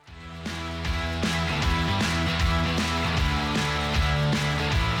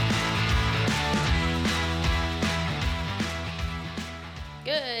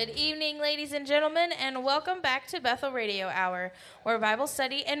ladies and gentlemen, and welcome back to Bethel Radio Hour, where Bible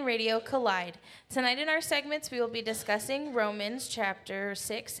study and radio collide. Tonight in our segments, we will be discussing Romans chapter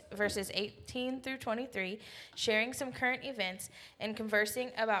 6, verses 18 through 23, sharing some current events, and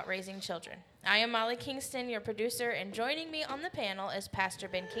conversing about raising children. I am Molly Kingston, your producer, and joining me on the panel is Pastor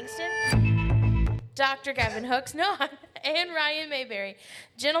Ben Kingston, Dr. Gavin Hooks, and Ryan Mayberry.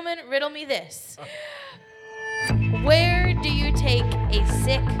 Gentlemen, riddle me this. Where do you take a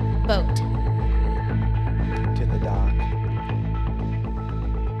sick boat? To the dock.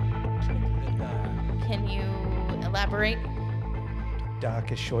 Can you elaborate?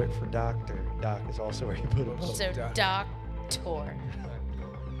 Dock is short for doctor. Dock is also where you put a boat. So doctor.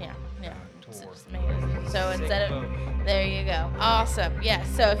 Yeah. So instead of, there you go. Awesome. Yes.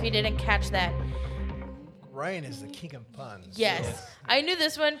 So if you didn't catch that. Ryan is the king of puns. Yes. I knew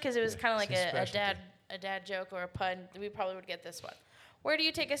this one because it was kind of like a dad joke or a pun. We probably would get this one. Where do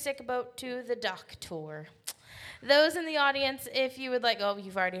you take a sick boat? To the doctor. Those in the audience, if you would like,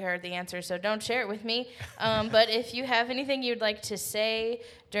 you've already heard the answer, so don't share it with me. But if you have anything you'd like to say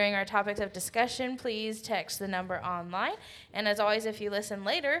during our topics of discussion, please text the number online. And as always, if you listen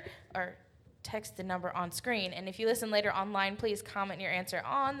later, or text the number on screen. And if you listen later online, please comment your answer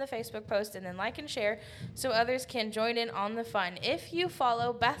on the Facebook post and then like and share so others can join in on the fun. If you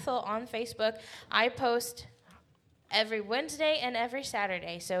follow Bethel on Facebook, I post every Wednesday and every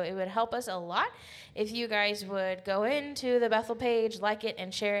Saturday, so it would help us a lot if you guys would go into the Bethel page, like it,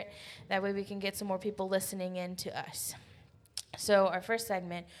 and share it. That way we can get some more people listening in to us. So our first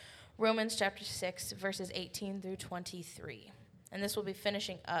segment, Romans chapter 6, verses 18 through 23. And this will be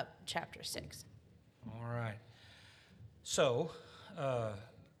finishing up chapter 6. All right. So,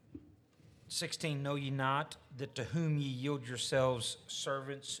 16, know ye not that to whom ye yield yourselves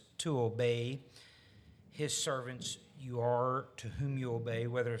servants to obey, his servants you are to whom you obey,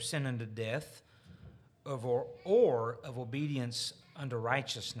 whether of sin unto death, or of obedience unto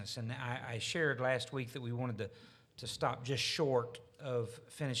righteousness. And I shared last week that we wanted to stop just short of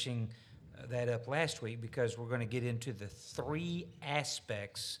finishing that up last week because we're going to get into the three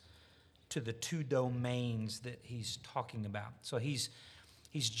aspects to the two domains that he's talking about. So he's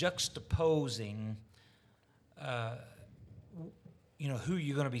juxtaposing, who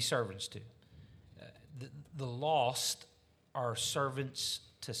you're going to be servants to. The lost are servants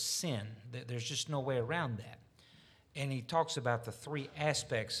to sin. There's just no way around that. And he talks about the three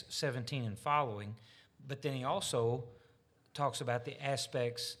aspects, 17 and following, but then he also talks about the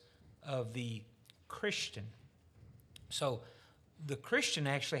aspects of the Christian. So the Christian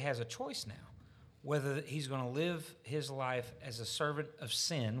actually has a choice now, whether he's going to live his life as a servant of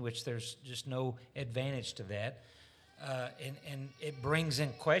sin, which there's just no advantage to that, and it brings in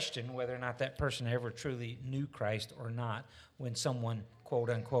question whether or not that person ever truly knew Christ or not when someone, quote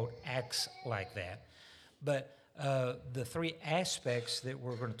unquote, acts like that. But the three aspects that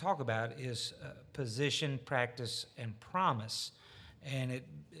we're going to talk about is position, practice, and promise. And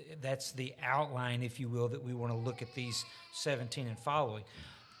that's the outline, if you will, that we want to look at these 17 and following.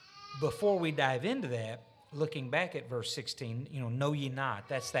 Before we dive into that, looking back at verse 16, know ye not,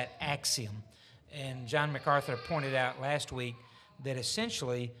 that's that axiom. And John MacArthur pointed out last week that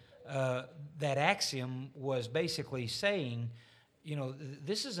essentially that axiom was basically saying,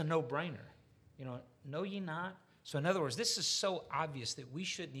 this is a no-brainer. Know ye not? So in other words, this is so obvious that we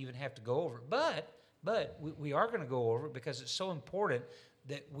shouldn't even have to go over it. But we are going to go over it because it's so important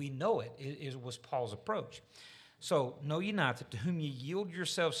that we know it. It was Paul's approach. So, know ye not that to whom ye yield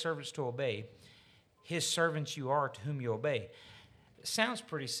yourselves servants to obey, his servants you are to whom you obey. It sounds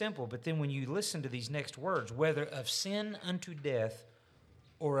pretty simple, but then when you listen to these next words, whether of sin unto death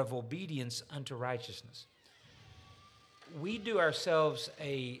or of obedience unto righteousness, we do ourselves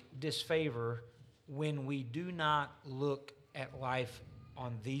a disfavor when we do not look at life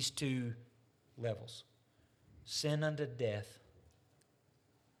on these two levels: sin unto death,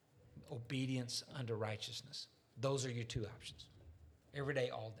 obedience unto righteousness. Those are your two options. Every day,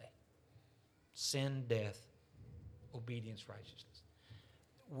 all day. Sin, death, obedience, righteousness.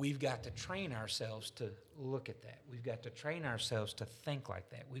 We've got to train ourselves to look at that. We've got to train ourselves to think like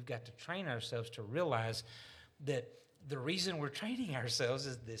that. We've got to train ourselves to realize that the reason we're training ourselves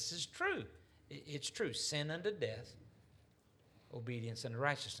is this is true. It's true. Sin unto death, obedience unto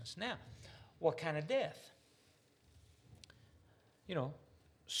righteousness. Now, what kind of death?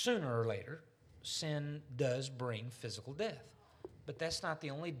 Sooner or later, sin does bring physical death. But that's not the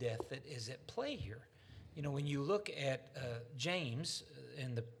only death that is at play here. When you look at James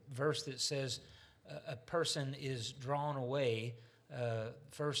in the verse that says a person is drawn away,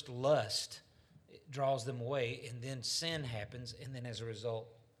 first lust draws them away, and then sin happens, and then as a result,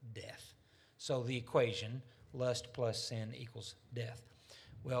 death. So the equation, lust plus sin equals death.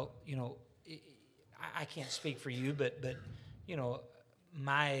 Well, I can't speak for you, but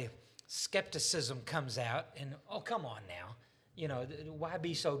my skepticism comes out, and come on now, why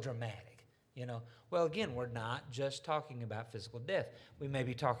be so dramatic? Well, again, we're not just talking about physical death. We may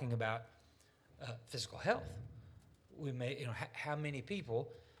be talking about physical health. We may, how many people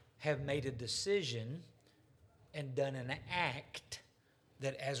have made a decision and done an act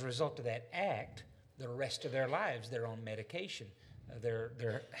that, as a result of that act, the rest of their lives they're on medication.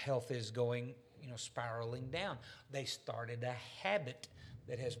 Their health is going, spiraling down. They started a habit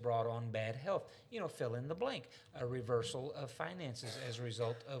that has brought on bad health. Fill in the blank. A reversal of finances as a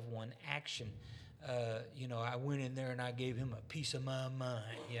result of one action. I went in there and I gave him a piece of my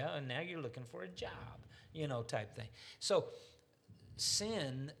mind. Yeah, and now you're looking for a job, type thing. So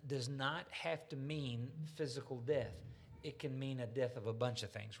sin does not have to mean physical death. It can mean a death of a bunch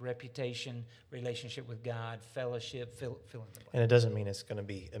of things: reputation, relationship with God, fellowship, fill in the blank. And it doesn't mean it's going to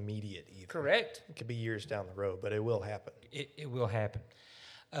be immediate either. Correct. It could be years down the road, but it will happen. It will happen.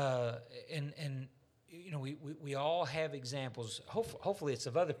 We all have examples. Hopefully it's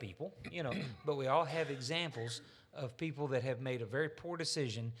of other people, but we all have examples of people that have made a very poor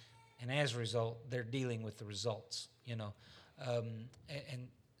decision, and as a result, they're dealing with the results,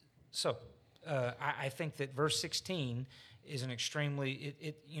 So I think that verse 16 is an extremely,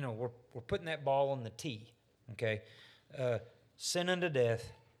 we're putting that ball on the tee, okay? Sin unto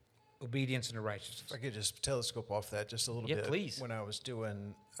death, obedience unto righteousness. If I could just telescope off that just a little bit. Yeah, please. When I was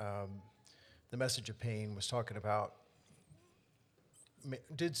doing the message of pain, was talking about,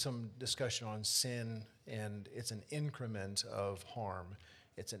 did some discussion on sin, and it's an increment of harm.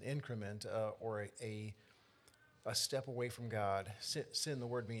 It's an increment or a step away from God. Sin, the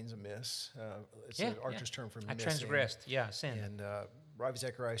word means amiss. It's an archer's term for missing. I transgressed, sin. And Ravi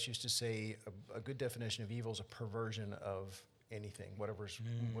Zacharias used to say a good definition of evil is a perversion of anything, whatever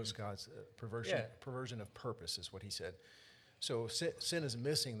was God's perversion of purpose is what he said. So sin is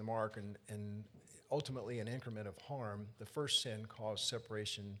missing the mark and ultimately an increment of harm. The first sin caused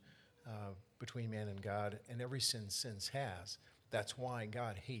separation between man and God, and every sin since has. That's why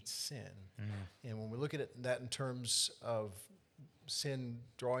God hates sin. Mm-hmm. And when we look at that in terms of sin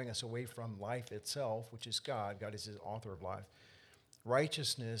drawing us away from life itself, which is God is the author of life,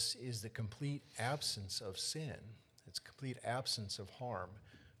 righteousness is the complete absence of sin. It's complete absence of harm.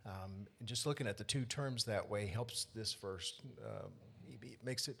 And just looking at the two terms that way helps this verse,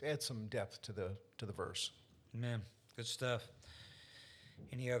 adds some depth to the verse. Man, good stuff.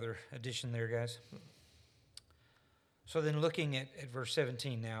 Any other addition there, guys? So then looking at verse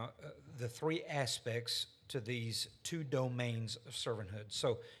 17 now, the three aspects to these two domains of servanthood.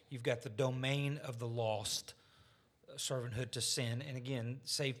 So you've got the domain of the lost, servanthood to sin. And again,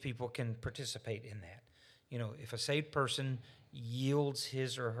 saved people can participate in that. If a saved person yields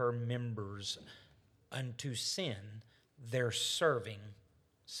his or her members unto sin, they're serving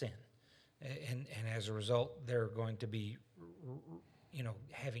sin. And as a result, they're going to be,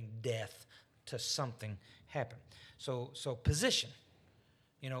 having death to something happen. So position,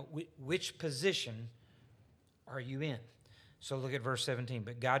 which position are you in? So look at verse 17.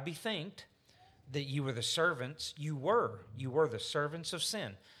 But God be thanked that you were the servants, you were the servants of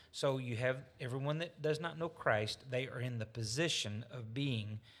sin. So you have everyone that does not know Christ, they are in the position of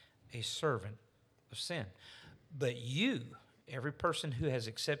being a servant of sin. But you, every person who has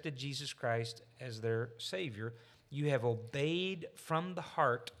accepted Jesus Christ as their Savior, you have obeyed from the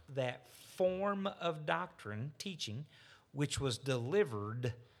heart that form of doctrine, teaching, which was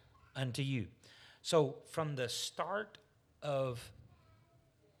delivered unto you. So from the start of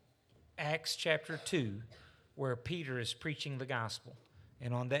Acts chapter 2, where Peter is preaching the gospel,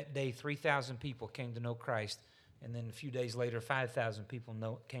 and on that day 3,000 people came to know Christ, and then a few days later 5,000 people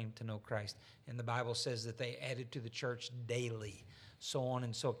came to know Christ. And the Bible says that they added to the church daily, so on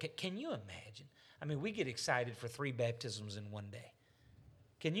and so. Can you imagine? I mean, we get excited for 3 baptisms in one day.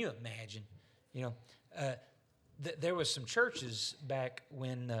 Can you imagine? There was some churches back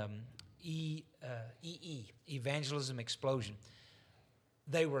when Evangelism Explosion.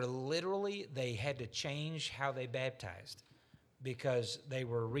 They had to change how they baptized because they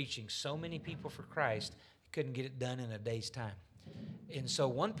were reaching so many people for Christ, couldn't get it done in a day's time. And so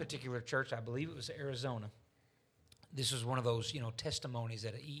one particular church, I believe it was Arizona, this was one of those, testimonies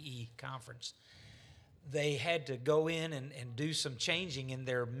at an EE conference. They had to go in and do some changing in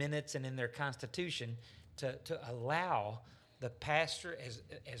their minutes and in their constitution to allow the pastor,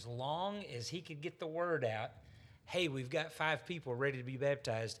 as long as he could get the word out, hey, we've got 5 people ready to be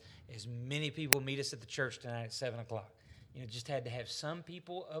baptized. As many people meet us at the church tonight at 7 o'clock. Just had to have some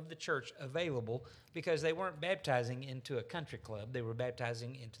people of the church available because they weren't baptizing into a country club. They were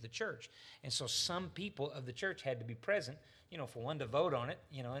baptizing into the church. And so some people of the church had to be present, for one to vote on it,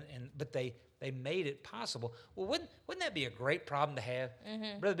 but they made it possible. Well, wouldn't that be a great problem to have?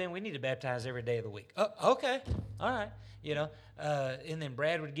 Mm-hmm. Brother Ben, we need to baptize every day of the week. Oh, okay. All right. And then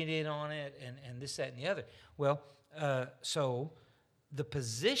Brad would get in on it and this, that, and the other. Well, so the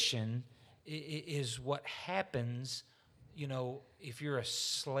position is what happens. If you're a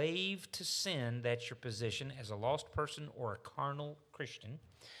slave to sin, that's your position as a lost person or a carnal Christian.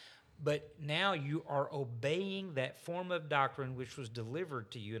 But now you are obeying that form of doctrine which was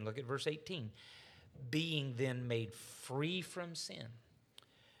delivered to you. And look at verse 18. Being then made free from sin,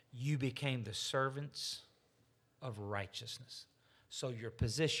 you became the servants of righteousness. So your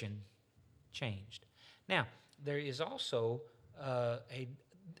position changed. Now, there is also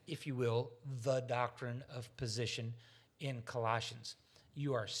if you will, the doctrine of position in Colossians.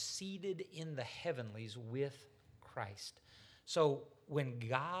 You are seated in the heavenlies with Christ. So when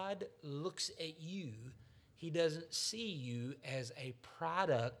God looks at you, he doesn't see you as a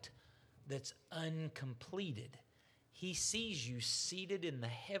product that's uncompleted. He sees you seated in the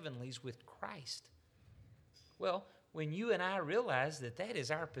heavenlies with Christ. Well, when you and I realize that that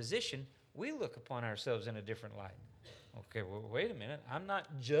is our position, we look upon ourselves in a different light. Okay, well, wait a minute. I'm not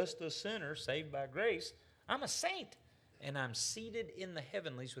just a sinner saved by grace. I'm a saint, and I'm seated in the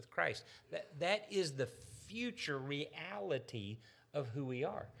heavenlies with Christ. That is the future reality of who we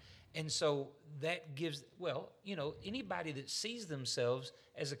are. And so that gives, anybody that sees themselves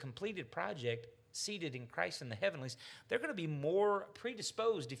as a completed project seated in Christ in the heavenlies, they're going to be more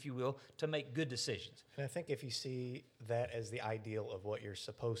predisposed, if you will, to make good decisions. And I think if you see that as the ideal of what you're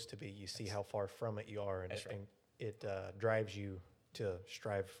supposed to be, you see how far from it you are, and it drives you to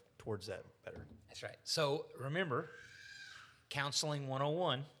strive towards that better. That's right. So remember, Counseling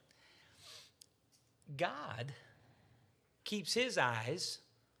 101, God keeps his eyes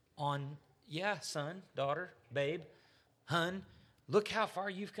on, son, daughter, babe, hun, look how far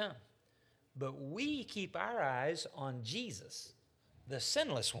you've come. But we keep our eyes on Jesus, the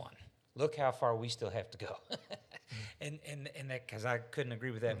sinless one. Look how far we still have to go. and that, because I couldn't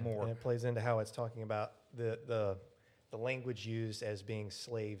agree with that more. And it plays into how it's talking about the language used as being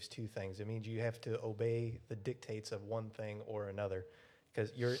slaves to things. It means you have to obey the dictates of one thing or another.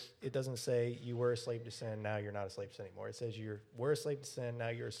 Because it doesn't say you were a slave to sin, now you're not a slave to sin anymore. It says you were a slave to sin, now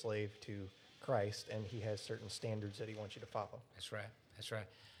you're a slave to Christ, and he has certain standards that he wants you to follow. That's right. That's right.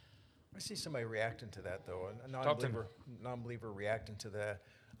 I see somebody reacting to that, though. A non-believer reacting to that.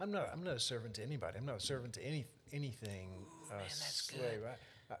 I'm not a servant to anybody. I'm not a servant to anything. Man, that's slave.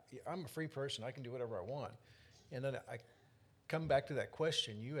 I'm a free person. I can do whatever I want. And then I come back to that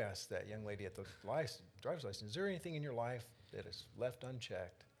question you asked that young lady at the driver's license. Is there anything in your life that is left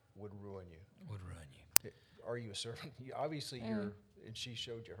unchecked would ruin you? Would ruin you. Are you a servant? Obviously, you're. And she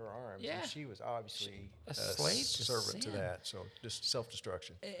showed you her arms. Yeah. And she was obviously a slave servant to that. So just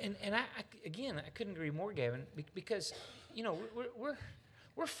self-destruction. And I couldn't agree more, Gavin, because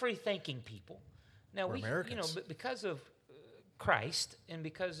we're free-thinking people. Now we're Americans. But because of Christ and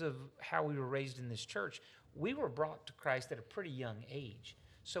because of how we were raised in this church, we were brought to Christ at a pretty young age.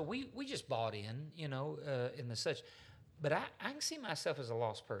 So we just bought in, in the such. But I can see myself as a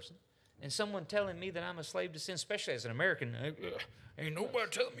lost person. And someone telling me that I'm a slave to sin, especially as an American, ain't nobody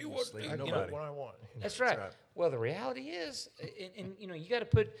telling me what to do. I know what I want. That's right. Well, the reality is, and you got to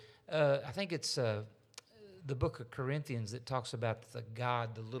put, I think it's the book of Corinthians that talks about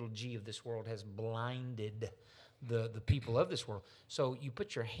the little g of this world has blinded the people of this world. So you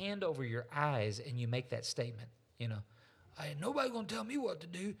put your hand over your eyes and you make that statement, ain't nobody going to tell me what to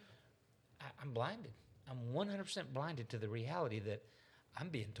do. I'm blinded. I'm 100% blinded to the reality that I'm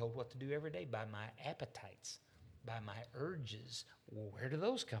being told what to do every day by my appetites, by my urges. Where do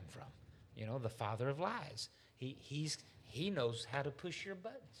those come from? The father of lies. He knows how to push your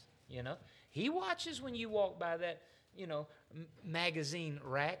buttons. He watches when you walk by that magazine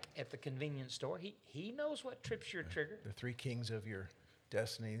rack at the convenience store. He knows what trips your trigger. The three kings of your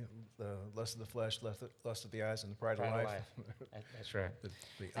destiny: the lust of the flesh, lust of the eyes, and the pride of life. That's right.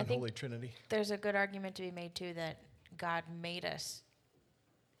 The unholy trinity. There's a good argument to be made too that God made us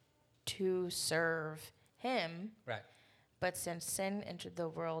to serve him. Right. But since sin entered the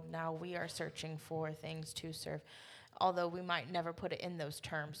world, now we are searching for things to serve. Although we might never put it in those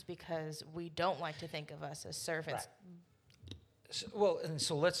terms because we don't like to think of us as servants. Right.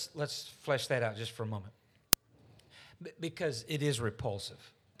 So let's flesh that out just for a moment. Because it is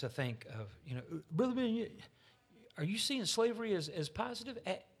repulsive to think of, Brother Ben, are you seeing slavery as positive?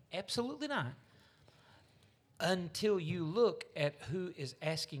 Absolutely not. until you look at who is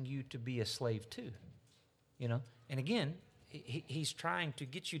asking you to be a slave to. And again, he's trying to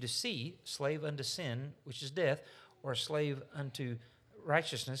get you to see slave unto sin, which is death, or slave unto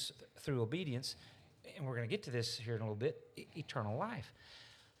righteousness through obedience. And we're going to get to this here in a little bit, eternal life.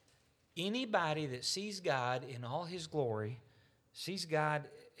 Anybody that sees God in all his glory, sees God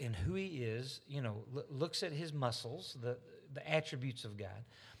in who he is, looks at his muscles, the attributes of God,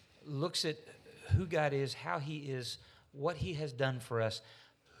 looks at who God is, how he is, what he has done for us,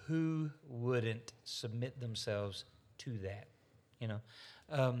 who wouldn't submit themselves to that,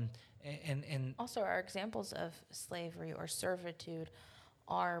 and also our examples of slavery or servitude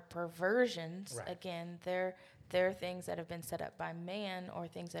are perversions. Right. Again, they're things that have been set up by man or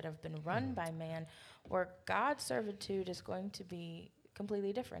things that have been run by man, where God's servitude is going to be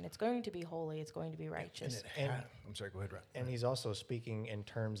completely different. It's going to be holy. It's going to be righteous. I'm sorry, go ahead, Ryan. And he's also speaking in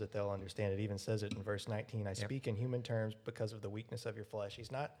terms that they'll understand. It even says it in verse 19. I speak in human terms because of the weakness of your flesh.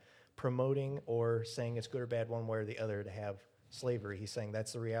 He's not promoting or saying it's good or bad one way or the other to have slavery. He's saying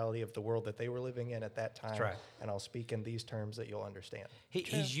that's the reality of the world that they were living in at that time. That's right. And I'll speak in these terms that you'll understand.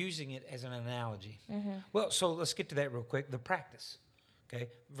 He's using it as an analogy. Well, so let's get to that real quick. The practice. Okay,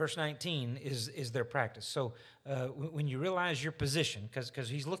 verse 19 is their practice. So when you realize your position, because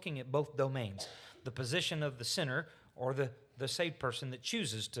he's looking at both domains, the position of the sinner or the saved person that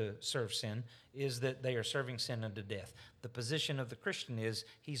chooses to serve sin is that they are serving sin unto death. The position of the Christian is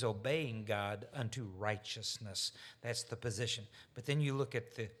he's obeying God unto righteousness. That's the position. But then you look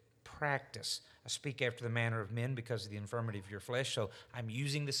at the practice. I speak after the manner of men because of the infirmity of your flesh. So I'm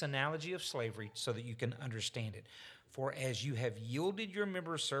using this analogy of slavery so that you can understand it. For as you have yielded your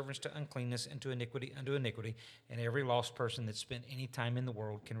members servants to uncleanness and to iniquity unto iniquity, and every lost person that spent any time in the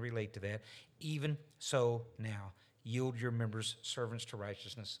world can relate to that, even so now yield your members servants to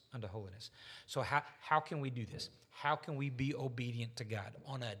righteousness unto holiness. So how can we do this? How can we be obedient to God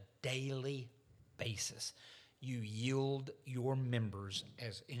on a daily basis? You yield your members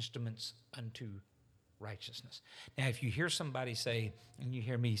as instruments unto righteousness. Now, if you hear somebody say, and you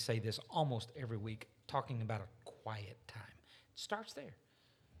hear me say this almost every week, talking about a quiet time, it starts there.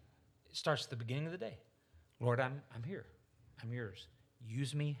 It starts at the beginning of the day. Lord, I'm here. I'm yours.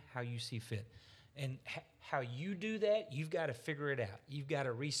 Use me how you see fit. And how you do that, you've got to figure it out. You've got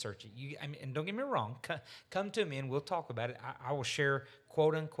to research it. And don't get me wrong, come to me and we'll talk about it. I will share,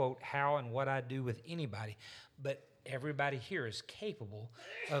 quote unquote, how and what I do with anybody. But everybody here is capable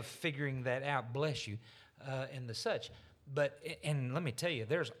of figuring that out, bless you, and the such. And let me tell you,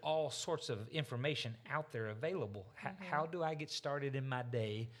 there's all sorts of information out there available. How do I get started in my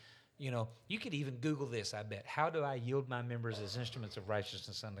day? You could even Google this, I bet. How do I yield my members as instruments of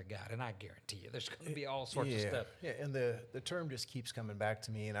righteousness unto God? And I guarantee you, there's going to be all sorts of stuff. Yeah, and the term just keeps coming back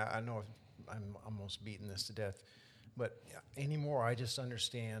to me, and I know I'm almost beating this to death. But anymore, I just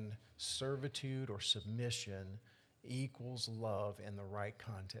understand servitude or submission equals love in the right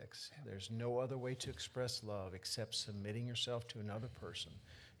context. There's no other way to express love except submitting yourself to another person.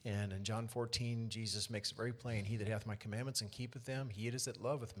 And in John 14, Jesus makes it very plain, he that hath my commandments and keepeth them, he it is that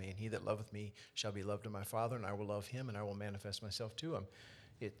loveth me, and he that loveth me shall be loved of my Father, and I will love him, and I will manifest myself to him.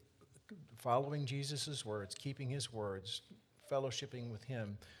 Following Jesus' words, keeping his words, fellowshipping with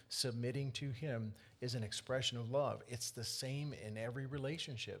him, submitting to him is an expression of love. It's the same in every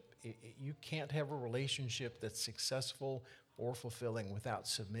relationship. You can't have a relationship that's successful or fulfilling without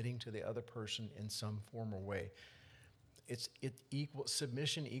submitting to the other person in some form or way.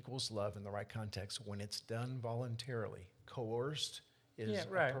 Submission equals love in the right context when it's done voluntarily. Coerced is a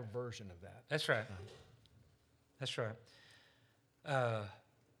perversion of that. That's right. That's right.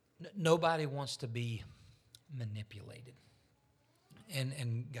 Nobody wants to be manipulated.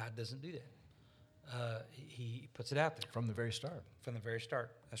 And God doesn't do that. He puts it out there. From the very start. From the very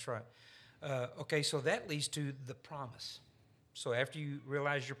start. That's right. Okay, so that leads to the promise. So after you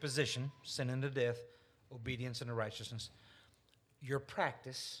realize your position, sin unto death, obedience unto righteousness, your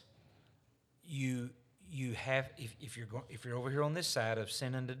practice, you have, if you're over here on this side of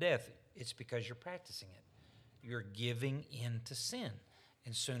sin unto death, it's because you're practicing it. You're giving in to sin.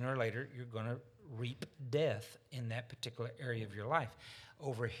 And sooner or later, you're going to reap death in that particular area of your life.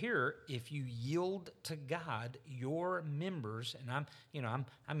 Over here, if you yield to God, your members, and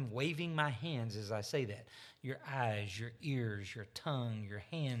I'm waving my hands as I say that, your eyes, your ears, your tongue, your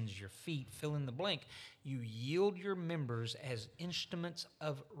hands, your feet, fill in the blank, you yield your members as instruments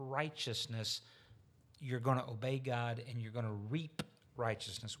of righteousness, you're going to obey God and you're going to reap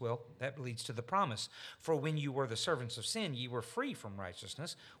righteousness. Well, that leads to the promise. For when you were the servants of sin, ye were free from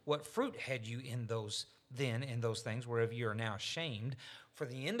righteousness. What fruit had you in those things whereof you are now ashamed? For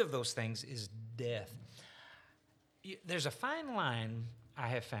the end of those things is death. there's a fine line I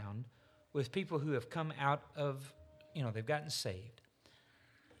have found with people who have come out of, they've gotten saved.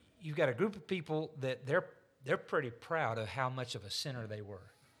 You've got a group of people that they're pretty proud of how much of a sinner they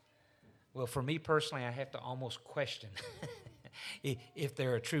were. Well, for me personally, I have to almost question if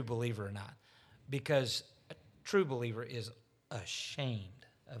they're a true believer or not, because a true believer is ashamed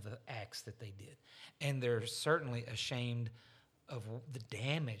of the acts that they did, and they're certainly ashamed of the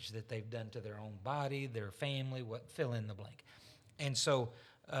damage that they've done to their own body, their family, fill in the blank. And so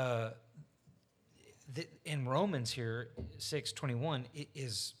in Romans here, 6:21, it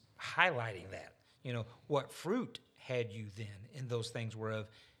is highlighting that. What fruit had you then in those things whereof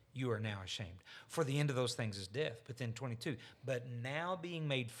you are now ashamed? For the end of those things is death. But then 22, but now being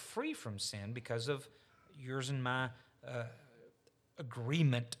made free from sin because of yours and my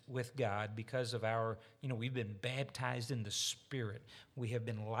agreement with God, because of our, we've been baptized in the Spirit. We have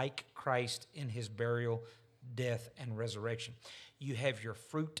been like Christ in his burial, death, and resurrection. You have your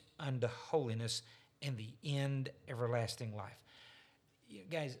fruit unto holiness and the end everlasting life.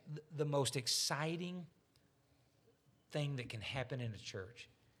 Guys, the most exciting thing that can happen in a church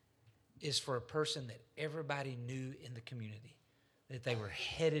is for a person that everybody knew in the community that they were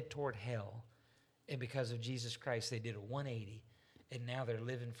headed toward hell, and because of Jesus Christ, they did a 180, and now they're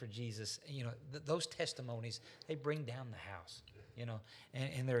living for Jesus. Those testimonies, they bring down the house,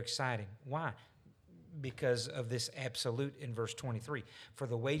 and they're exciting. Why? Because of this absolute in verse 23. For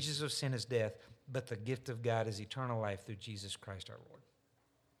the wages of sin is death, but the gift of God is eternal life through Jesus Christ our Lord.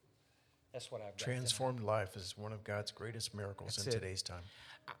 That's what I've got. Transformed life is one of God's greatest miracles in today's time.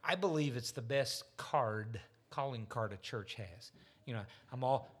 I believe it's the best calling card a church has.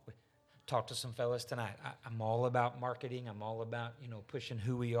 Talked to some fellas tonight. I'm all about marketing. I'm all about, pushing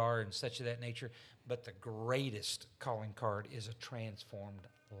who we are and such of that nature. But the greatest calling card is a transformed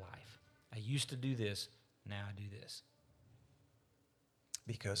life. I used to do this. Now I do this.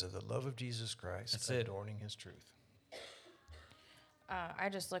 Because of the love of Jesus Christ, adorning his truth. I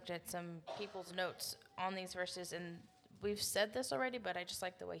just looked at some people's notes on these verses, and we've said this already, but I just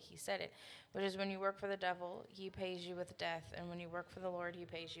like the way he said it, which is when you work for the devil, he pays you with death, and when you work for the Lord, he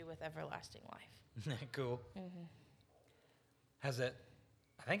pays you with everlasting life. Isn't that cool? Mm-hmm. How's that?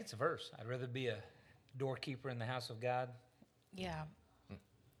 I think it's a verse. I'd rather be a doorkeeper in the house of God. Yeah.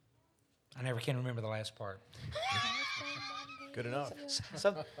 I never can remember the last part. Good enough.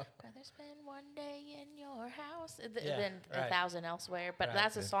 Rather spend one day in your house than 1,000 elsewhere. But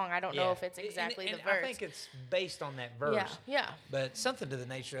that's a song. I don't know if it's exactly the verse. I think it's based on that verse. Yeah. But something to the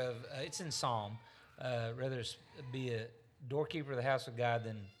nature of, it's in Psalm, rather be a doorkeeper of the house of God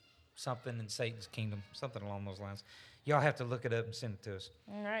than something in Satan's kingdom, something along those lines. Y'all have to look it up and send it to us.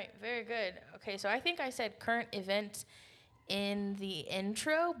 All right, very good. Okay, so I think I said current event in the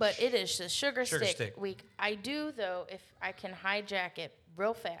intro, but it is the sugar stick week. I do, though, if I can hijack it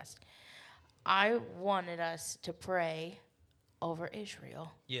real fast, I wanted us to pray over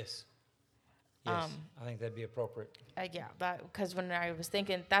Israel. Yes. I think that'd be appropriate. Yeah, because when I was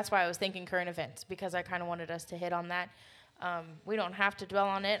thinking, that's why I was thinking current events, because I kind of wanted us to hit on that. We don't have to dwell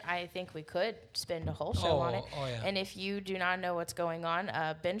on it. I think we could spend a whole show on it. Oh, yeah. And if you do not know what's going on,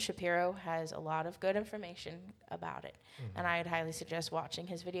 Ben Shapiro has a lot of good information about it. Mm-hmm. And I'd highly suggest watching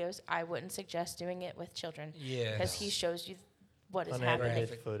his videos. I wouldn't suggest doing it with children. Yes. Because he shows you what is happening.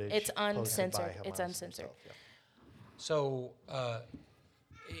 Footage it's uncensored. It's uncensored. So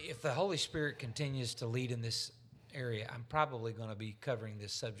if the Holy Spirit continues to lead in this area, I'm probably going to be covering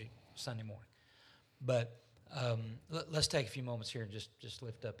this subject Sunday morning. But let's take a few moments here and just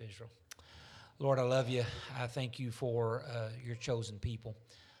lift up Israel. Lord, I love you. I thank you for your chosen people.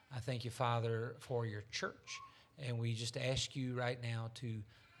 I thank you, Father, for your church. And we just ask you right now to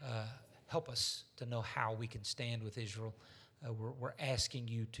help us to know how we can stand with Israel. We're asking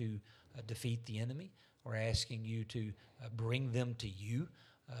you to defeat the enemy. We're asking you to bring them to you,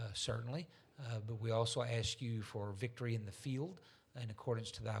 certainly. But we also ask you for victory in the field in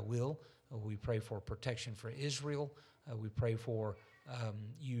accordance to thy will. We pray for protection for Israel. We pray for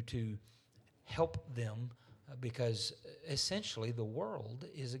you to help them because essentially the world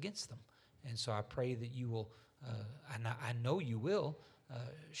is against them. And so I pray that you will, I know you will,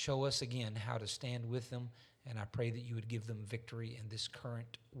 show us again how to stand with them. And I pray that you would give them victory in this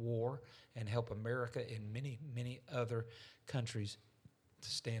current war and help America and many, many other countries to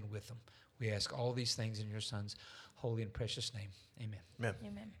stand with them. We ask all these things in your Son's holy and precious name. Amen. Amen.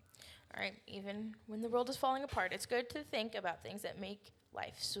 Amen. All right, even when the world is falling apart, it's good to think about things that make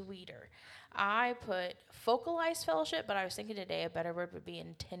life sweeter. I put focalized fellowship, but I was thinking today a better word would be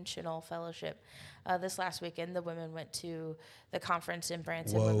intentional fellowship. This last weekend, the women went to the conference in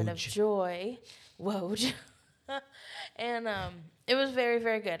Branson, Women of Joy. Woj. And it was very,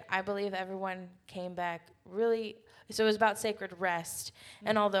 very good. I believe everyone came back really. So it was about sacred rest.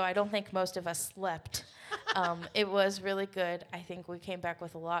 And although I don't think most of us slept, it was really good. I think we came back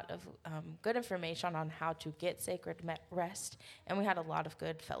with a lot of good information on how to get sacred rest. And we had a lot of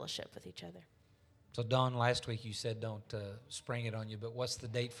good fellowship with each other. So, Dawn, last week you said don't spring it on you, but what's the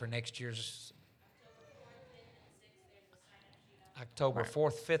date for next year's? October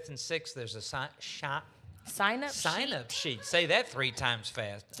 4th, 5th, and 6th. There's a sign-up sheet. Say that 3 times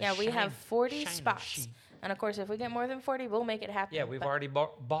fast. Yeah, we have 40 spots. Sheet. And, of course, if we get more than 40, we'll make it happen. Yeah, we've already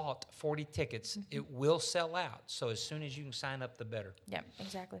bought 40 tickets. Mm-hmm. It will sell out. So as soon as you can sign up, the better. Yeah,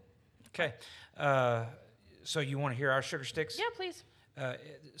 exactly. Okay. So you want to hear our sugar sticks? Yeah, please.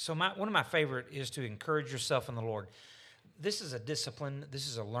 So one of my favorite is to encourage yourself in the Lord. This is a discipline. This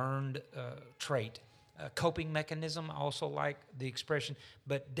is a learned trait. Coping mechanism, I also like the expression.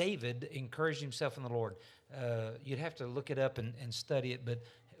 But David encouraged himself in the Lord. You'd have to look it up and study it, but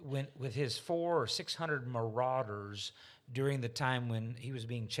with his 400 or 600 marauders during the time when he was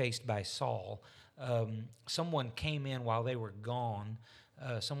being chased by Saul, someone came in while they were gone.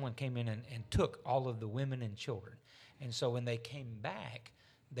 Someone came in and took all of the women and children. And so when they came back,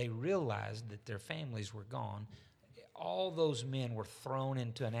 they realized that their families were gone. All those men were thrown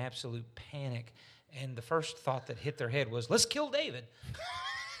into an absolute panic. And the first thought that hit their head was, let's kill David.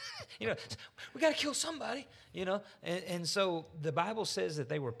 We got to kill somebody, And so the Bible says that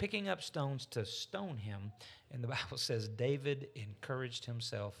they were picking up stones to stone him. And the Bible says David encouraged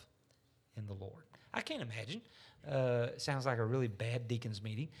himself in the Lord. I can't imagine. Sounds like a really bad deacons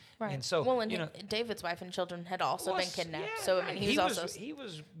meeting. Right. And so, David's wife and children had also been kidnapped. Yeah, so, I mean, he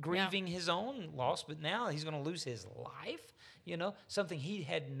was grieving his own loss, but now he's going to lose his life. Something he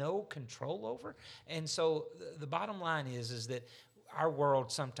had no control over. And so the bottom line is that our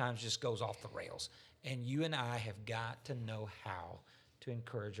world sometimes just goes off the rails. And you and I have got to know how to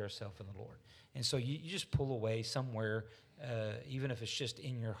encourage ourselves in the Lord. And so you just pull away somewhere, even if it's just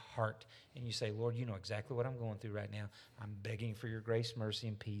in your heart, and you say, Lord, you know exactly what I'm going through right now. I'm begging for your grace, mercy,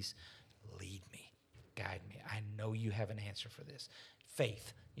 and peace. Lead me. Guide me. I know you have an answer for this.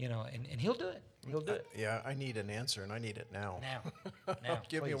 Faith. And he'll do it. He'll do it. Yeah, I need an answer, and I need it now. Now.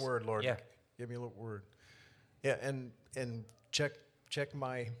 Give me a word, Lord. Yeah. Give me a word. Yeah, and check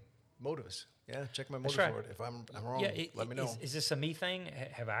my motives. Yeah, check my motives, right. Lord. If I'm wrong, let me know. Is this a me thing?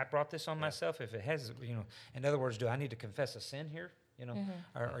 Have I brought this on myself? If it has, in other words, do I need to confess a sin here?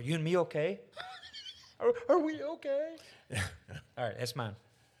 Are you and me okay? Are we okay? All right, that's mine.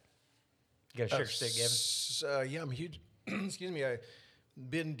 You got a sugar stick, Gavin? Yeah, I'm huge. Excuse me. I've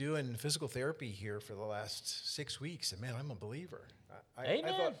been doing physical therapy here for the last 6 weeks, and man, I'm a believer.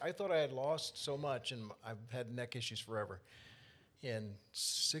 I thought I had lost so much, and I've had neck issues forever. In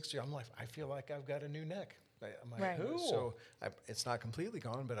 6 years, I'm like, I feel like I've got a new neck. Right. Cool. So it's not completely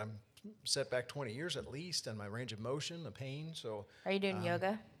gone, but I'm set back 20 years at least, and my range of motion, the pain. So are you doing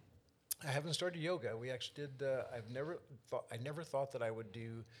yoga? I haven't started yoga. We actually did. I never thought that I would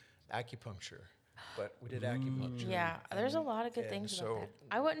do acupuncture, but we did acupuncture. Yeah, there's a lot of good things about that.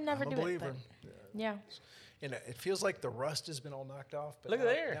 I would never do it, but yeah. And it feels like the rust has been all knocked off, but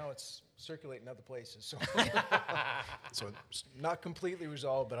now it's circulating other places. So, so it's not completely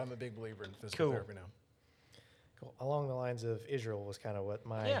resolved, but I'm a big believer in physical therapy now. Cool. Along the lines of Israel was kind of what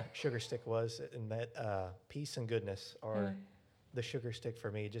my sugar stick was, and that peace and goodness are the sugar stick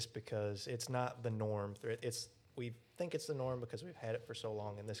for me, just because it's not the norm. We think it's the norm because we've had it for so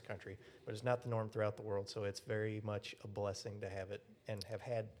long in this country, but it's not the norm throughout the world. So it's very much a blessing to have it and have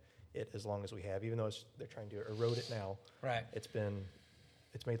had it as long as we have, even though they're trying to erode it now. Right. It's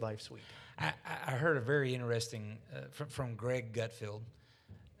made life sweet. I heard a very interesting from Greg Gutfield.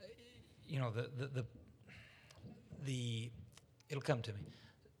 It'll come to me.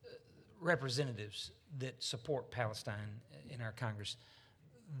 Representatives that support Palestine in our Congress,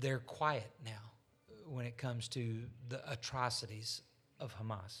 they're quiet now when it comes to the atrocities of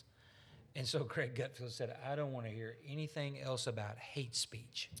Hamas. And so Greg Gutfield said, I don't want to hear anything else about hate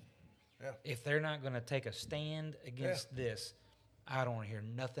speech. Yeah. If they're not going to take a stand against this, I don't want to hear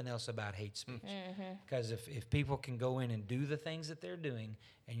nothing else about hate speech. Because if people can go in and do the things that they're doing,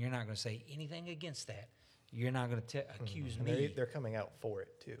 and you're not going to say anything against that, you're not going to accuse me. They're coming out for it,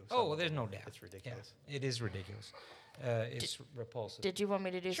 too. Oh, well, there's no doubt. It's ridiculous. Yeah, it is ridiculous. it's repulsive. Did you want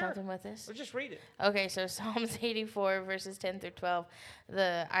me to do Sure. something with this? Or just read it. Okay, so Psalms 84, verses 10 through 12.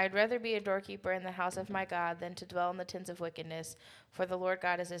 I'd rather be a doorkeeper in the house of my God than to dwell in the tents of wickedness. For the Lord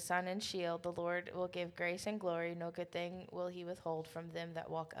God is his sun and shield. The Lord will give grace and glory. No good thing will he withhold from them that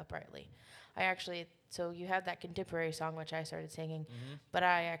walk uprightly. So you have that contemporary song, which I started singing, but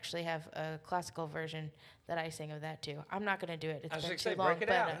I actually have a classical version that I sing of that too. I'm not going to do it. It's been too long, break it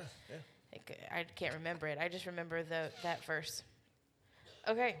but out. I can't remember it. I just remember that verse.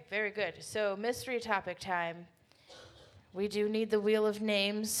 Okay, very good. So mystery topic time. We do need the wheel of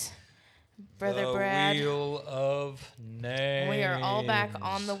names, Brother Brad. The wheel of names. We are all back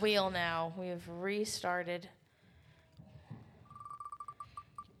on the wheel now. We have restarted.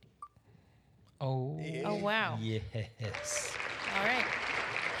 Oh wow. Yes. All right.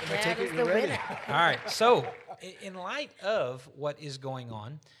 I That take it is the you're ready. winner. All right. So, in light of what is going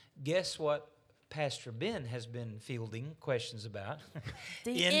on, guess what Pastor Ben has been fielding questions about?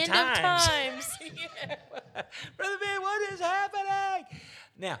 The end of times. Brother Ben, what is happening?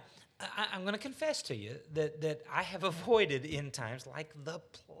 Now, I'm going to confess to you that I have avoided end times like the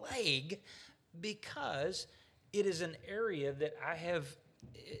plague because it is an area that I have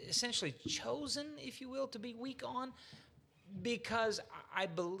essentially chosen, if you will, to be weak on, because I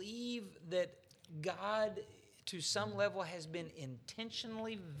believe that God, to some level, has been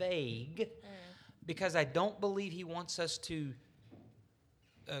intentionally vague because I don't believe he wants us to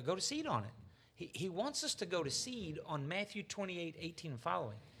go to seed on it. He wants us to go to seed on Matthew 28:18 and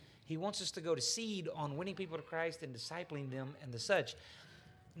following. He wants us to go to seed on winning people to Christ and discipling them and the such.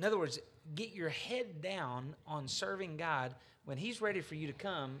 In other words, get your head down on serving God. When he's ready for you to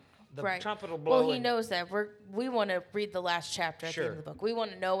come, the trumpet will blow. Well, he knows that. We want to read the last chapter at the end of the book. We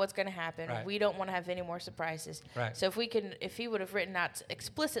want to know what's going to happen. Right. We don't want to have any more surprises. Right. So if he would have written out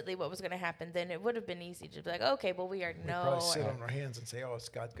explicitly what was going to happen, then it would have been easy to be like, okay, well, we already know. Probably sit on our hands and say, "Oh, it's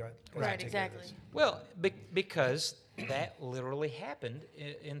God." Right, exactly. Well, because that literally happened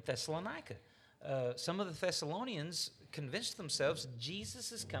in Thessalonica. Some of the Thessalonians convinced themselves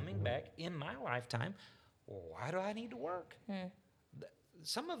Jesus is coming back in my lifetime. Why do I need to work?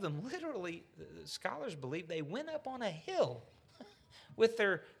 Some of them literally, scholars believe, they went up on a hill with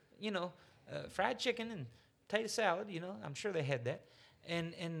their, fried chicken and potato salad. I'm sure they had that,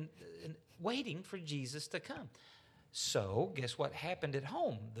 and waiting for Jesus to come. So guess what happened at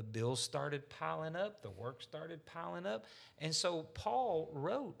home? The bills started piling up. The work started piling up. And so Paul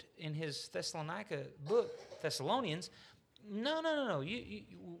wrote in his Thessalonica book, Thessalonians, no.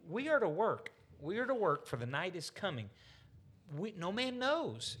 We are to work. We are to work, for the night is coming. No man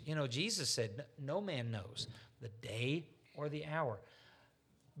knows. Jesus said, no man knows the day or the hour.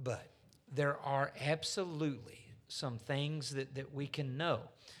 But there are absolutely some things that we can know.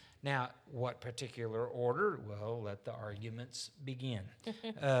 Now, what particular order? Well, let the arguments begin.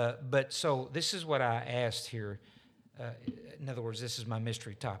 But so this is what I asked here. In other words, this is my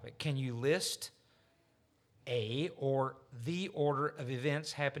mystery topic. Can you list a or the order of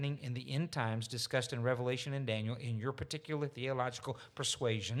events happening in the end times discussed in Revelation and Daniel in your particular theological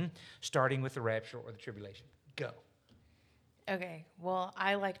persuasion, starting with the rapture or the tribulation? Go. Okay. Well,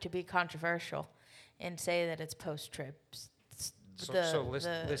 I like to be controversial and say that it's post-trib. So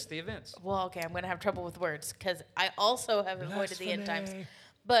list the events. Well, okay, I'm going to have trouble with words because I also have avoided the end times.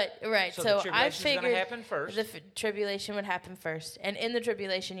 But, right, so I figured gonna happen first. The tribulation would happen first. And in the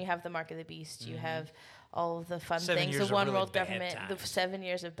tribulation, you have the mark of the beast. You have all of the fun 7 things, years the of one really world bad government, times. the 7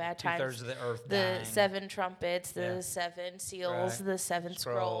 years of bad times. 2/3 of the earth the dying. 7 trumpets, the Yeah. 7 seals, Right. the 7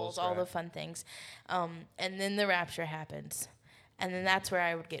 scrolls, all the right. fun things. And then the rapture happens. And then that's where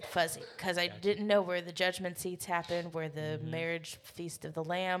I would get fuzzy because I didn't know where the judgment seats happened, where the marriage feast of the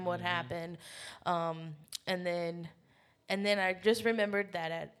Lamb would happen. And then I just remembered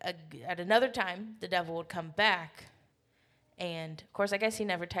that at another time, the devil would come back. And, of course, I guess he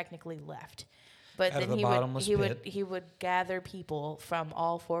never technically left. But Out of then the bottomless pit. he would gather people from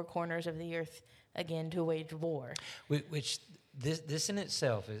all 4 corners of the earth again to wage war. Which this in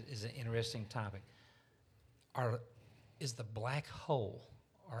itself is an interesting topic. Is the black hole,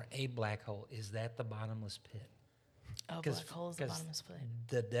 or a black hole, is that the bottomless pit? Oh, black hole is the bottomless pit.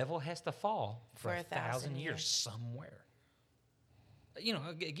 The devil has to fall for 1,000 years years. somewhere.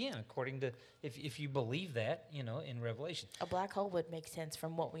 Again, according to, if you believe that, in Revelation. A black hole would make sense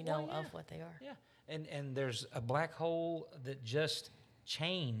from what we know of what they are. Yeah, and there's a black hole that just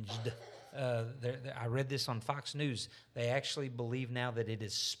changed. I read this on Fox News. They actually believe now that it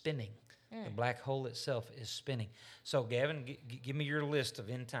is spinning. The black hole itself is spinning. So, Gavin, give me your list of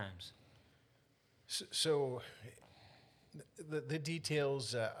end times. So the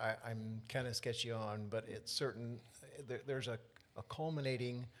details I'm kind of sketchy on, but it's certain there's a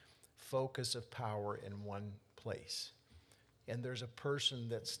culminating focus of power in one place. And there's a person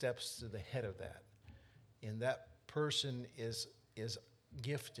that steps to the head of that. And that person is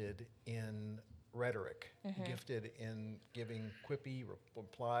gifted in rhetoric, gifted in giving quippy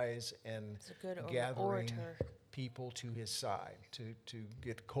replies and gathering people to his side to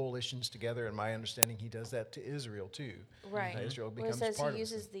get coalitions together. And my understanding, he does that to Israel too. Right. Israel Where it becomes says part he of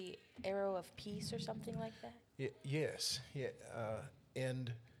it. uses the arrow of peace or something like that? Yes. Yeah,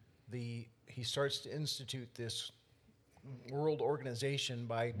 and he starts to institute this world organization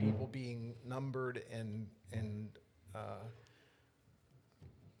by people being numbered and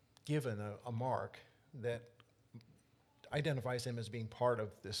given a mark that identifies them as being part of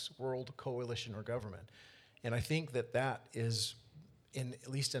this world coalition or government. And I think that is, at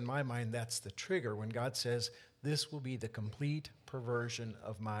least in my mind, that's the trigger when God says, this will be the complete perversion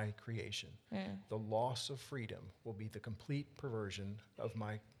of my creation. The loss of freedom will be the complete perversion of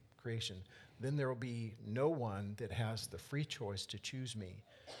my creation. Then there will be no one that has the free choice to choose me.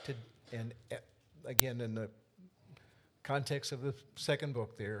 And again, in the context of the second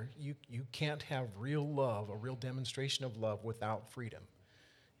book there, you can't have real love, a real demonstration of love without freedom.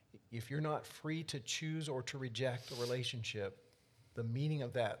 If you're not free to choose or to reject a relationship, the meaning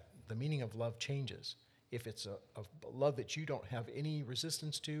of love changes. If it's a love that you don't have any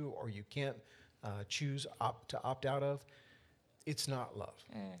resistance to or you can't choose to opt out of, it's not love.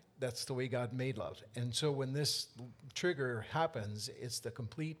 That's the way God made love. And so when this trigger happens, it's the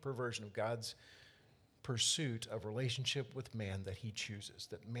complete perversion of God's pursuit of relationship with man that he chooses,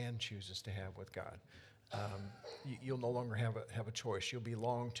 that man chooses to have with God. You'll no longer have a choice. You'll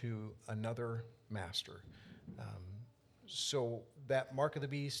belong to another master. So that mark of the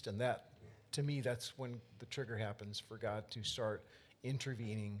beast, and that, to me, that's when the trigger happens for God to start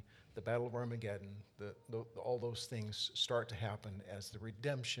intervening. The Battle of Armageddon, all those things start to happen as the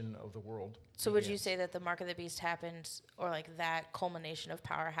redemption of the world So begins. would you say that the mark of the beast happens, or like that culmination of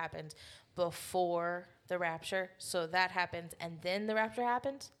power happens before the rapture? So that happens and then the rapture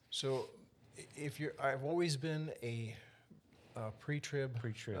happens? So I've always been a pre-trib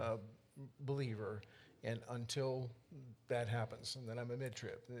believer, and until that happens, and then I'm a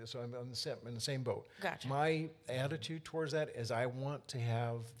mid-trib. So I'm in the same boat. Gotcha. My attitude towards that is I want to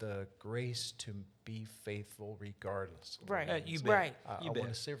have the grace to be faithful regardless. Right. You bet. Right.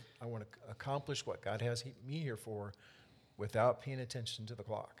 I want to accomplish what God has me here for without paying attention to the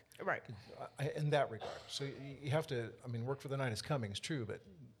clock. Right. In that regard. So you have to, work for the night is coming is true, but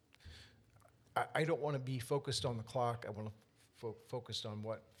I don't want to be focused on the clock. I want to focus on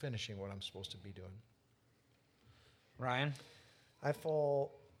finishing what I'm supposed to be doing. Ryan? I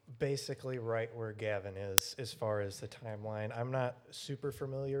fall basically right where Gavin is as far as the timeline. I'm not super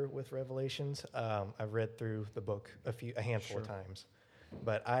familiar with Revelations. I've read through the book a handful of times,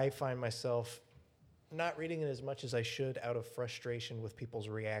 but I find myself not reading it as much as I should out of frustration with people's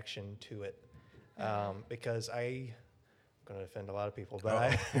reaction to it, because I'm going to offend a lot of people,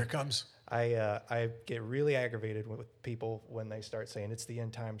 but here comes. I get really aggravated with people when they start saying it's the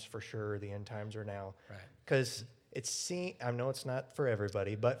end times for sure. The end times are now, Right? Because I know it's not for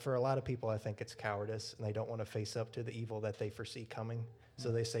everybody, but for a lot of people, I think it's cowardice, and they don't want to face up to the evil that they foresee coming.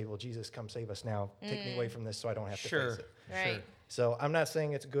 So they say, well, Jesus, come save us now. Take me away from this so I don't have to face it. Right. Sure. So I'm not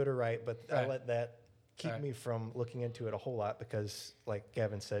saying it's good or right, but I Right. let that keep Right. me from looking into it a whole lot because, like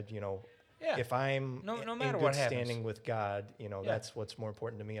Gavin said, Yeah. if I'm No in matter good what happens. standing with God, Yeah. that's what's more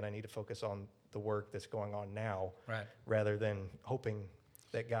important to me, and I need to focus on the work that's going on now Right. rather than hoping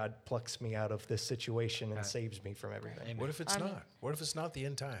that God plucks me out of this situation and Right. saves me from everything. Amen. What if it's not? What if it's not the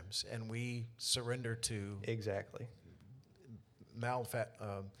end times and we surrender to Exactly.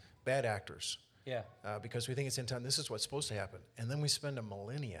 bad actors Yeah. because we think it's end time? This is what's supposed to happen, and then we spend a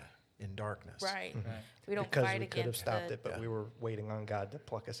millennia in darkness. Right. Right. We don't Because fight we could have against stopped the, it, but Yeah. we were waiting on God to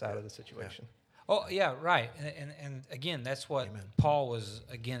pluck us out of the situation. Oh yeah, right. And again, that's what Amen. Paul was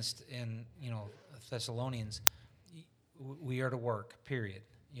against in Thessalonians. We are to work. Period.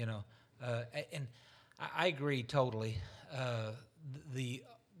 And I agree totally.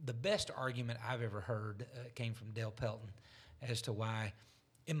 The best argument I've ever heard came from Dale Pelton as to why,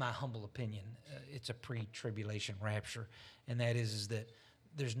 in my humble opinion, it's a pre-tribulation rapture, and that is that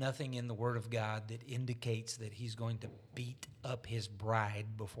there's nothing in the Word of God that indicates that He's going to beat up His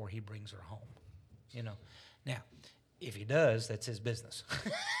bride before He brings her home. Now, if He does, that's His business.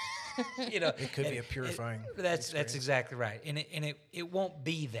 It could be a purifying. That's exactly right, and it won't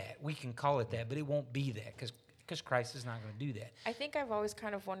be that. We can call it that, but it won't be that because Christ is not going to do that. I think I've always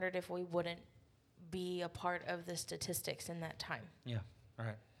kind of wondered if we wouldn't be a part of the statistics in that time. Yeah,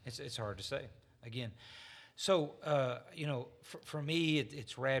 right. It's hard to say. Again, So, for me,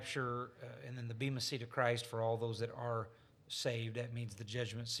 it's rapture, and then the bema seat of Christ for all those that are saved. That means the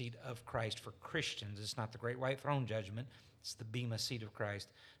judgment seat of Christ for Christians. It's not the great white throne judgment. It's the bema seat of Christ.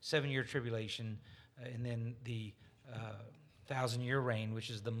 7-year tribulation, and then the 1,000-year reign, which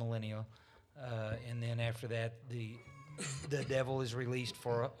is the millennial. And then after that, the devil is released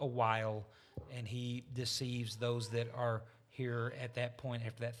for a while, and he deceives those that are here at that point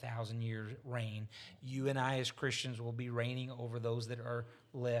after that 1,000-year reign. You and I as Christians will be reigning over those that are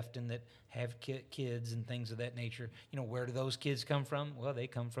left and that have kids and things of that nature. Where do those kids come from? Well, they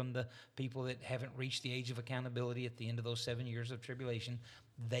come from the people that haven't reached the age of accountability at the end of those 7 years of tribulation.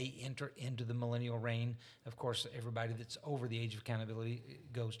 They enter into the millennial reign. Of course, everybody that's over the age of accountability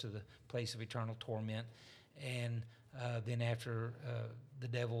goes to the place of eternal torment. And then after the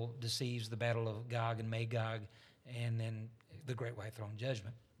devil deceives, the battle of Gog and Magog, and then the great white throne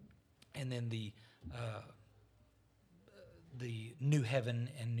judgment, and then the new heaven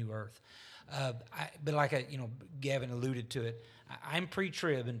and new earth. But like Gavin alluded to it, I'm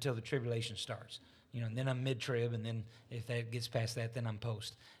pre-trib until the tribulation starts. And then I'm mid-trib, and then if that gets past that, then I'm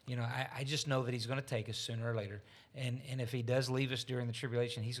post. I just know that he's going to take us sooner or later, and if he does leave us during the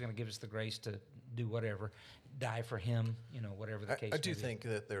tribulation, he's going to give us the grace to do whatever, die for him, whatever the case. I do think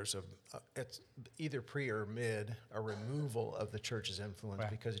that there's it's either pre or mid, a removal of the church's influence,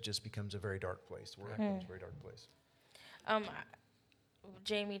 because it just becomes a very dark place. It becomes a very dark place.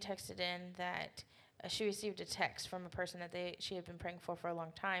 Jamie texted in that she received a text from a person that she had been praying for a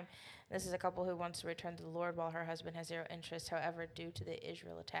long time. This is a couple who wants to return to the Lord while her husband has zero interest. However, due to the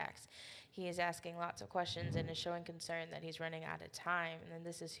Israel attacks, he is asking lots of questions and is showing concern that he's running out of time. And then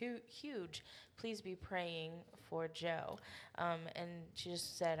this is huge. Please be praying for Joe. And she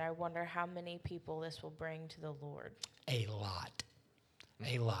just said, I wonder how many people this will bring to the Lord. A lot.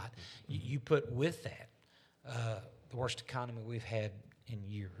 You put with that the worst economy we've had in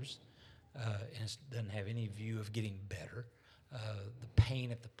years. And it doesn't have any view of getting better. The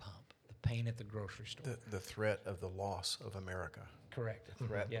pain at the pump, the pain at the grocery store. The threat of the loss of America. Correct. The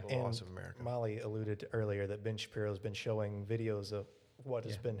threat of the loss of America. Molly alluded to earlier that Ben Shapiro's been showing videos of what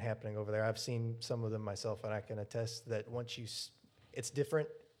has been happening over there. I've seen some of them myself, and I can attest that once it's different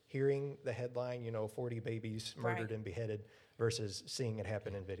hearing the headline, 40 babies murdered and beheaded, versus seeing it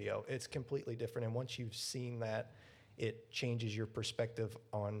happen in video. It's completely different, and once you've seen that, it changes your perspective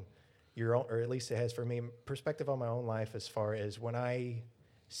on your own, or at least it has for me, perspective on my own life as far as when I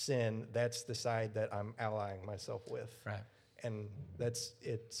sin, that's the side that I'm allying myself with. Right. And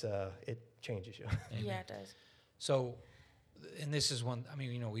it changes you. Yeah, it does. So, and this is one,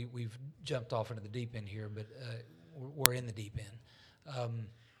 we've jumped off into the deep end here, but we're in the deep end.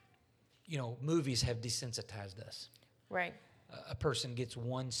 Movies have desensitized us. Right. A person gets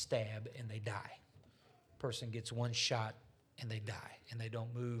one stab and they die. A person gets one shot and they die, and they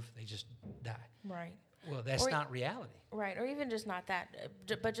don't move, they just die. Right. Well, that's not reality. Right, or even just not that,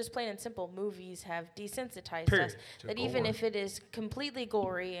 but just plain and simple, movies have desensitized Period. us. That even if it is completely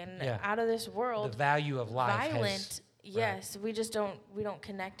gory and out of this world, the value of life violent, we just don't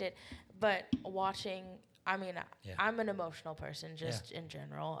connect it. But watching, I'm an emotional person just in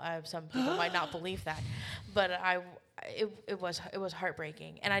general. Some people might not believe that, but it was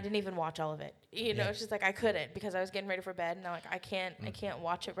heartbreaking, and I didn't even watch all of it. It's just like I couldn't, because I was getting ready for bed, and I'm like, I can't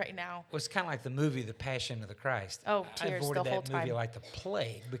watch it right now. Well, it's kind of like the movie The Passion of the Christ. Oh, I tears avoided the whole that movie time. like the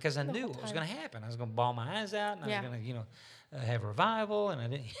plague, because I knew what was going to happen. I was going to bawl my eyes out, and I was going to have revival, and I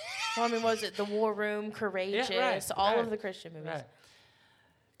didn't. Well, was it The War Room, Courageous, all of the Christian movies? Right.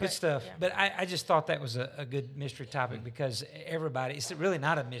 Good stuff. Yeah. But I just thought that was a good mystery topic, because it's really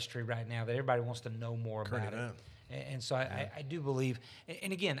not a mystery right now that everybody wants to know more about it. And so I do believe,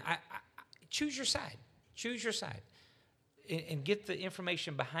 and again, I choose your side. Choose your side. And get the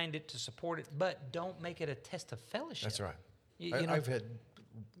information behind it to support it, but don't make it a test of fellowship. That's right. I've had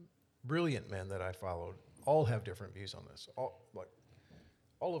brilliant men that I followed all have different views on this. All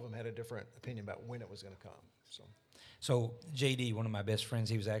of them had a different opinion about when it was going to come. So JD, one of my best friends,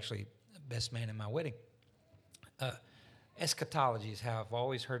 he was actually the best man in my wedding. Eschatology is how I've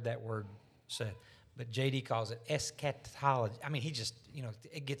always heard that word said, but JD calls it eschatology. He just,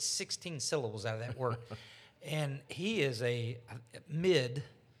 it gets 16 syllables out of that word. And he is a mid,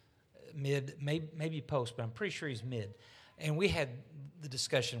 maybe post, but I'm pretty sure he's mid. And we had the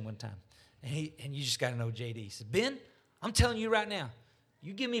discussion one time, and you just got to know JD. He said, Ben, I'm telling you right now,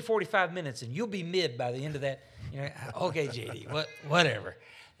 you give me 45 minutes and you'll be mid by the end of that. Okay, JD, whatever.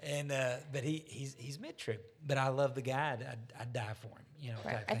 And but he's mid-trib. But I love the guy. I'd die for him.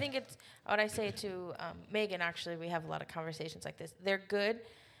 Right. I think it's what I say to Megan. Actually, we have a lot of conversations like this. They're good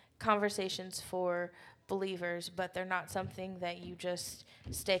conversations for believers, but they're not something that you just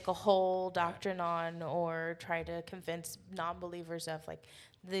stake a whole doctrine on or try to convince non-believers of. Like,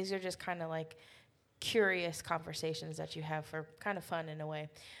 these are just kind of like curious conversations that you have for kind of fun in a way.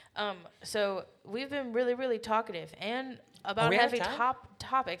 So we've been really, really talkative and about heavy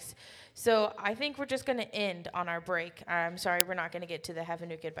topics. So I think we're just going to end on our break. I'm sorry, we're not going to get to the Have a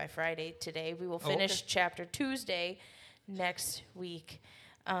New Kid by Friday today. We will finish chapter Tuesday next week.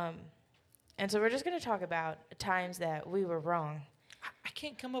 And so we're just going to talk about times that we were wrong. I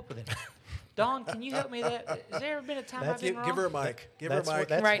can't come up with it. Dawn, can you help me with that? Has there ever been a time I've been wrong? Give her a mic. Give her a mic.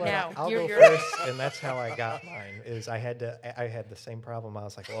 Right now. I'll go first, and that's how I got mine. Is I had the same problem. I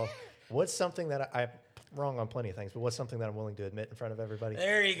was like, well, what's something that I'm wrong on plenty of things, but what's something that I'm willing to admit in front of everybody?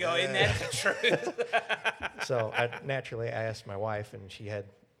 There you go. Isn't that the truth? So I asked my wife, and she had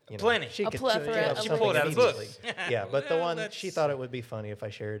plenty. She a plethora. She pulled out a book. Yeah, but the one she thought it would be funny if I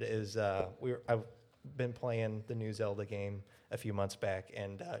shared is I've been playing the new Zelda game a few months back,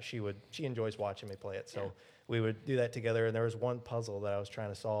 and she enjoys watching me play it. So we would do that together. And there was one puzzle that I was trying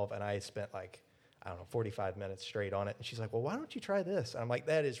to solve, and I spent 45 minutes straight on it. And she's like, well, why don't you try this? And I'm like,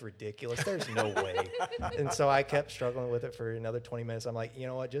 that is ridiculous. There's no way. And so I kept struggling with it for another 20 minutes. I'm like, you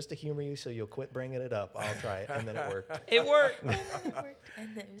know what? Just to humor you so you'll quit bringing it up, I'll try it. And then it worked. It worked.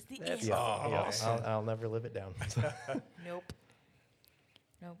 And that was the end. Yeah, I'll never live it down. Nope.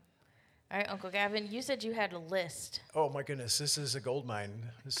 All right, Uncle Gavin, you said you had a list. Oh, my goodness. This is a gold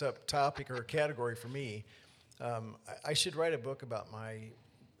mine. This is a topic or a category for me. I should write a book about my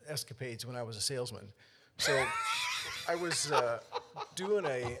escapades when I was a salesman. So I was doing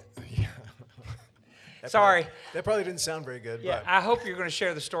a... Sorry. That probably didn't sound very good. Yeah, but I hope you're going to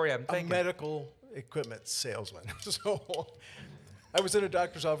share the story I'm thinking. A medical equipment salesman. So I was in a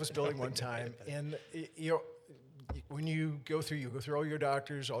doctor's office building one time, and when you go through all your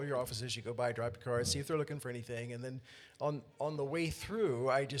doctors, all your offices, you go by, drop your card, see if they're looking for anything, and then on the way through,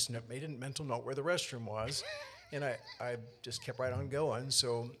 I just made a mental note where the restroom was, and I just kept right on going.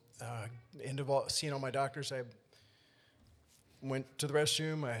 So end of seeing all my doctors, I went to the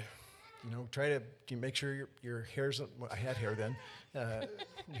restroom. I try to make sure your hair's. I had hair then.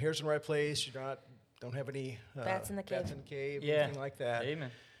 Your hair's in the right place. You don't have any bats in the cave, anything like that.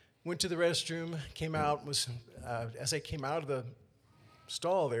 Amen. Went to the restroom, came out, as I came out of the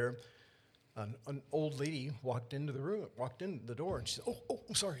stall there, an old lady walked into the door, and she said, oh,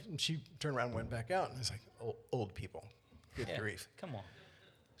 I'm sorry. And she turned around and went back out, and I was like, old people, good grief. Come on.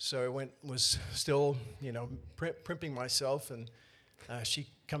 So I was still, primping myself, and she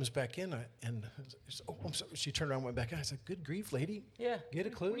comes back in, and I'm sorry. She turned around and went back out. I said, good grief, lady. Yeah. Get a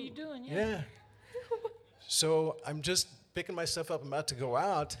clue. What are you doing? Yeah. So I'm just picking myself up, I'm about to go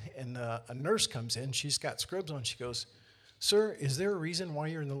out, and a nurse comes in. She's got scrubs on. She goes, sir, is there a reason why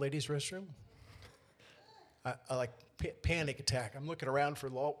you're in the ladies' restroom? I panic attack. I'm looking around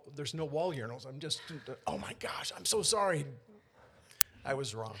there's no wall urinals. I'm just, oh my gosh, I'm so sorry. I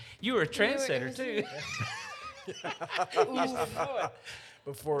was wrong. You were a trendsetter, too.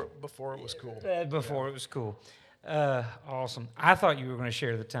 Before it was cool. Before it was cool. Awesome. I thought you were going to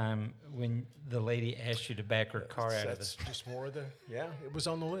share the time when the lady asked you to back her car out of That's just more of it was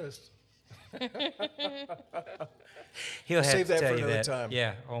on the list. He'll have save to that tell for you another that. time.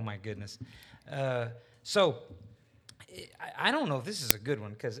 Yeah. Oh my goodness. So I don't know if this is a good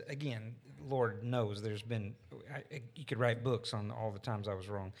one because again, Lord knows there's been. You could write books on all the times I was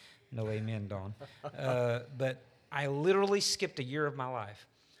wrong. No amen, Dawn. But I literally skipped a year of my life.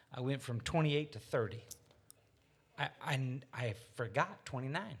 I went from 28 to 30. I forgot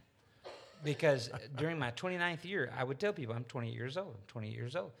 29 because during my 29th year, I would tell people I'm 28 years old. I'm 28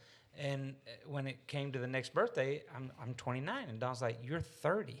 years old. And when it came to the next birthday, I'm 29. And Dawn's like, you're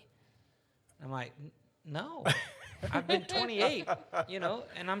 30. I'm like, no, I've been 28,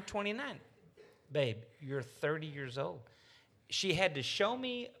 and I'm 29. Babe, you're 30 years old. She had to show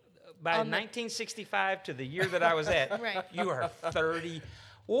me by 1965 to the year that I was at, right. You are 30.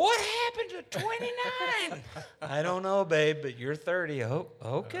 What happened to 29? I don't know, babe, but you're 30. Oh,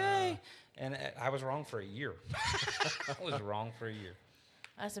 okay. And I was wrong for a year. I was wrong for a year.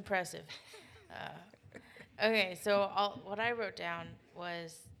 That's impressive. Okay, so what I wrote down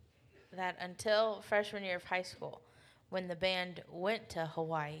was that until freshman year of high school, when the band went to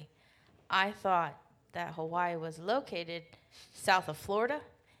Hawaii, I thought that Hawaii was located south of Florida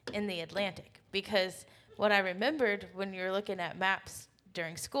in the Atlantic. Because what I remembered when you're looking at maps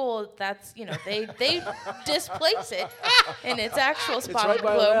during school, that's, they displace it in its actual spot It's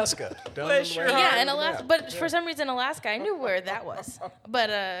right on by the globe. Alaska. Yeah, in Alaska. But for some reason, Alaska, I knew where that was.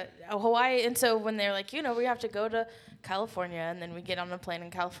 But Hawaii, and so when they're like, we have to go to California, and then we get on a plane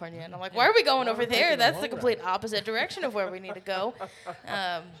in California, and I'm like, why are we going over there? That's the complete opposite direction of where we need to go.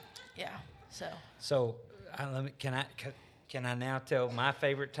 So can I now tell my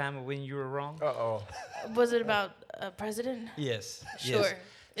favorite time of when you were wrong? Uh-oh. Was it about a president? Yes. Sure. Yes.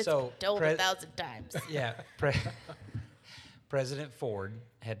 It's told 1,000 times. Yeah. President Ford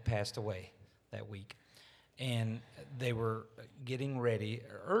had passed away that week, and they were getting ready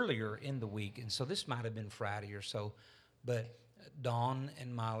earlier in the week, and so this might have been Friday or so, but Dawn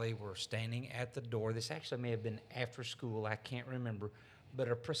and Molly were standing at the door. This actually may have been after school. I can't remember. But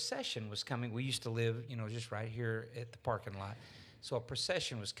a procession was coming. We used to live, just right here at the parking lot. So a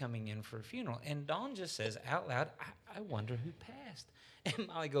procession was coming in for a funeral. And Dawn just says out loud, I wonder who passed. And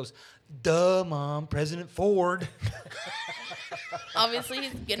Molly goes, duh, Mom, President Ford. Obviously,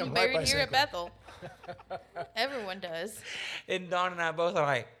 he's getting buried here at Bethel. Everyone does. And Dawn and I both are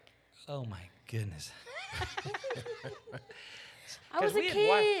like, oh, my goodness. I was a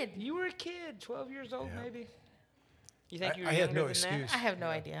kid. You were a kid, 12 years old maybe. You think you were I had no younger than that? excuse. I have no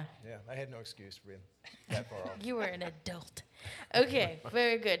idea. Yeah, I had no excuse for being that far off. You were an adult. Okay,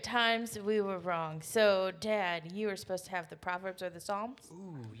 very good. Times we were wrong. So, Dad, you were supposed to have the Proverbs or the Psalms?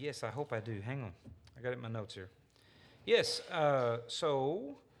 Ooh, yes, I hope I do. Hang on. I got it in my notes here. Yes,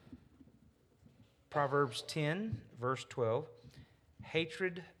 so Proverbs 10, verse 12.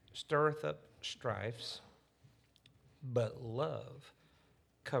 Hatred stirreth up strifes, but love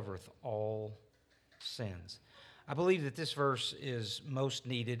covereth all sins. I believe that this verse is most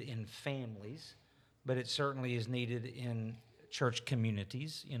needed in families, but it certainly is needed in church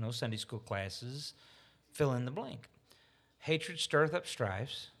communities, Sunday school classes, fill in the blank. Hatred stirreth up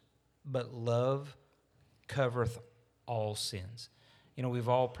strifes, but love covereth all sins. We've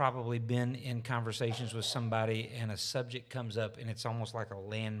all probably been in conversations with somebody and a subject comes up and it's almost like a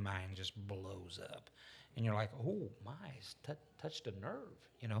landmine just blows up. And you're like, oh, my, it's touched a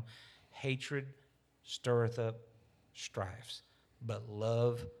nerve, Hatred stirreth up strifes, but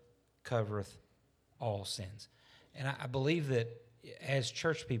love covereth all sins. And I believe that as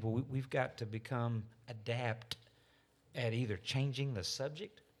church people, we've got to become adept at either changing the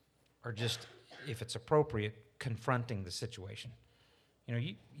subject or just, if it's appropriate, confronting the situation.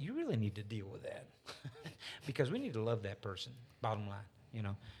 You really need to deal with that because we need to love that person, bottom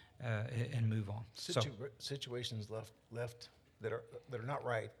line, and move on. Situations left that are not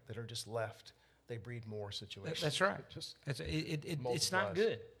right, that are just left, they breed more situations. That's right. It it's not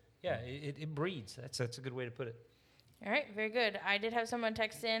good. Yeah, it breeds. That's a good way to put it. All right, very good. I did have someone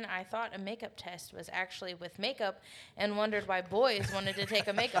text in. I thought a makeup test was actually with makeup and wondered why boys wanted to take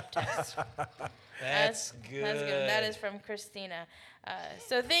a makeup test. That's good. That's good. That is from Christina.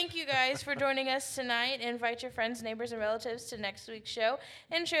 So thank you guys for joining us tonight. Invite your friends, neighbors, and relatives to next week's show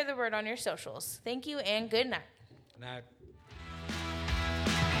and share the word on your socials. Thank you and good night. Good night.